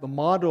have the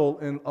model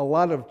in a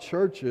lot of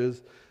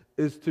churches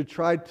is to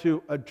try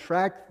to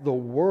attract the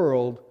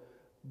world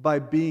by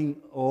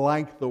being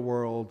like the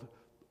world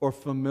or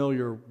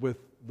familiar with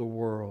the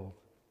world.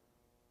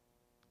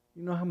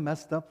 You know how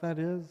messed up that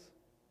is?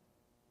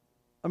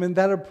 I mean,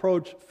 that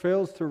approach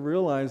fails to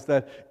realize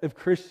that if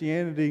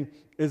Christianity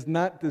is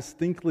not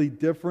distinctly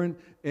different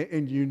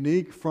and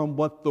unique from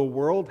what the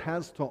world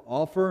has to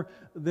offer,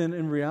 then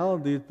in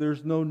reality,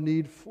 there's no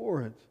need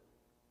for it.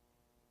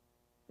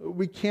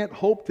 We can't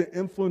hope to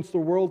influence the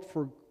world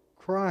for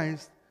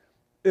Christ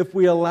if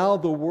we allow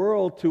the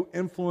world to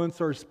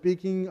influence our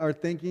speaking, our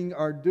thinking,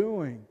 our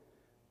doing.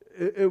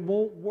 It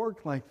won't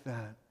work like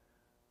that.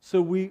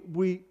 So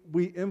we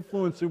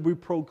influence and we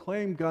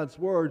proclaim God's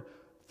word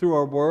through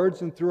our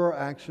words and through our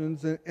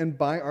actions and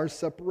by our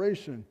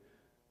separation.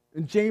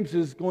 And James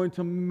is going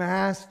to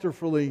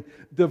masterfully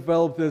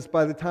develop this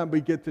by the time we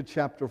get to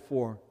chapter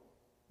 4.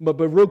 But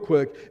real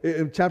quick,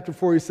 in chapter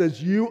 4 he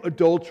says, "You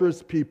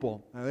adulterous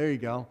people." Now there you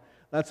go.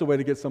 That's a way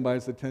to get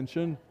somebody's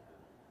attention.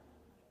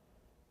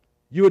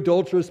 "You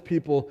adulterous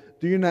people,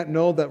 do you not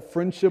know that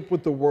friendship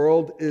with the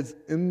world is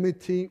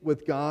enmity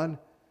with God?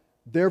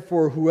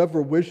 Therefore,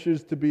 whoever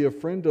wishes to be a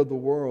friend of the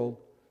world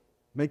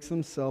makes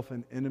himself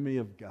an enemy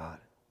of God."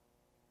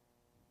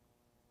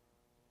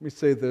 Let me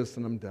say this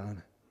and I'm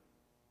done.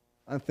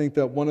 I think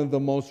that one of the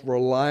most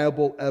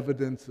reliable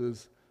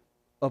evidences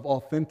of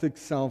authentic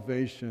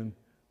salvation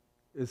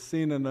is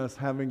seen in us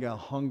having a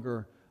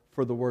hunger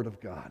for the Word of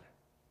God.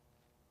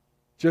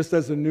 Just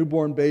as a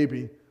newborn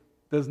baby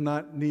does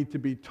not need to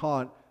be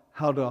taught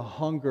how to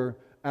hunger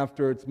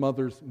after its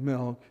mother's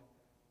milk,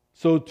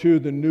 so too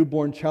the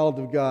newborn child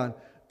of God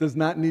does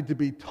not need to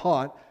be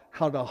taught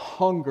how to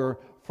hunger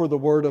for the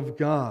Word of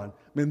God.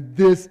 I mean,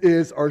 this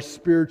is our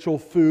spiritual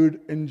food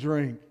and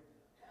drink.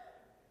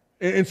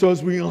 And so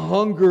as we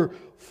hunger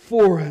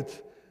for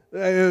it,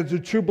 as a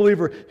true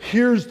believer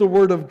hears the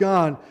Word of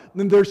God,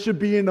 then there should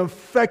be an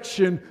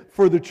affection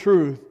for the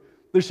truth.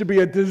 There should be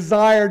a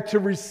desire to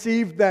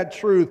receive that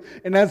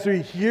truth. And as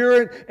we hear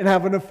it and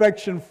have an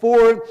affection for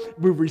it,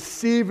 we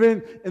receive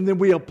it and then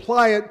we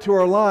apply it to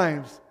our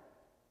lives.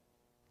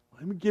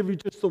 Let me give you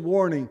just a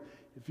warning.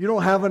 If you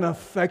don't have an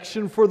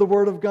affection for the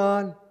Word of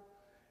God,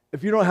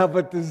 if you don't have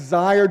a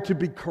desire to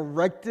be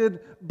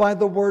corrected by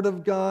the Word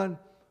of God,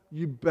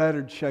 you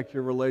better check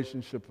your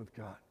relationship with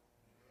God.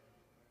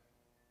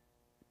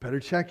 Better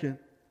check it.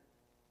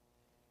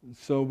 And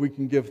so we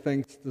can give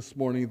thanks this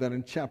morning that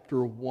in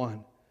chapter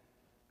 1,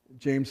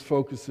 James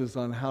focuses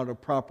on how to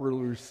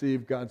properly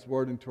receive God's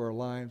Word into our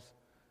lives.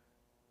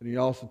 And he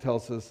also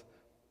tells us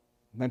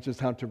not just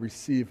how to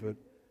receive it,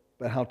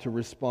 but how to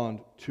respond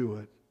to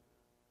it.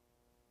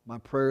 My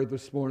prayer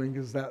this morning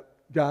is that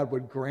God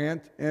would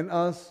grant in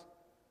us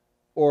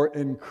or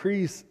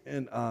increase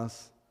in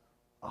us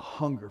a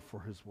hunger for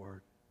His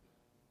Word,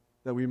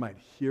 that we might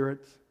hear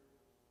it,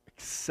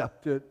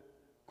 accept it,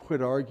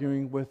 quit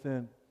arguing with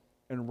it,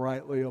 and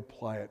rightly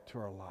apply it to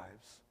our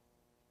lives.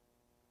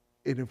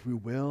 And if we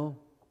will,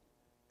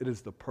 it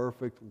is the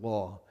perfect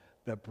law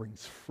that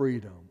brings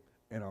freedom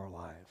in our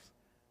lives.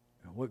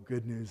 And what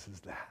good news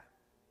is that?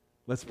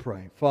 Let's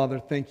pray. Father,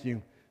 thank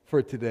you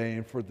for today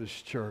and for this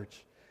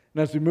church.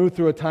 And as we move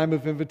through a time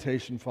of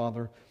invitation,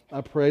 Father,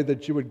 I pray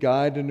that you would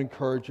guide and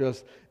encourage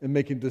us in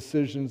making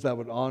decisions that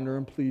would honor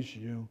and please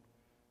you.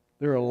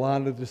 There are a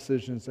lot of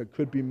decisions that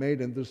could be made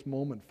in this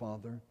moment,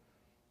 Father.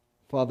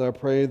 Father, I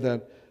pray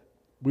that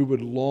we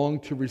would long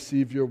to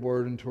receive your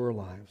word into our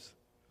lives.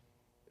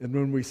 And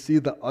when we see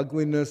the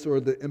ugliness or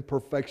the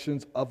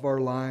imperfections of our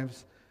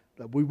lives,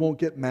 that we won't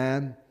get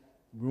mad,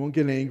 we won't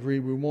get angry,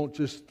 we won't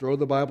just throw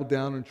the Bible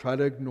down and try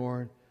to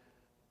ignore it,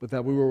 but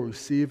that we will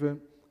receive it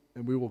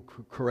and we will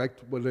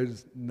correct what it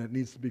is that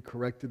needs to be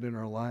corrected in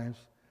our lives.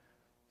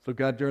 So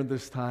God, during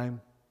this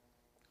time,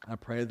 I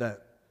pray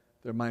that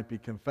there might be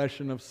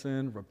confession of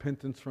sin,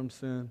 repentance from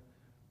sin,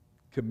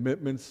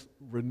 commitments,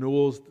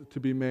 renewals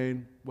to be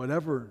made,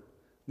 whatever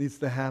needs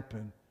to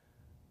happen.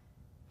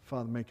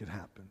 Father, make it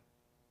happen.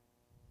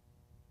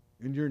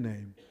 In your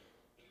name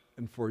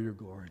and for your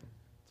glory.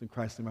 It's in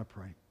Christ's name I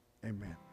pray. Amen.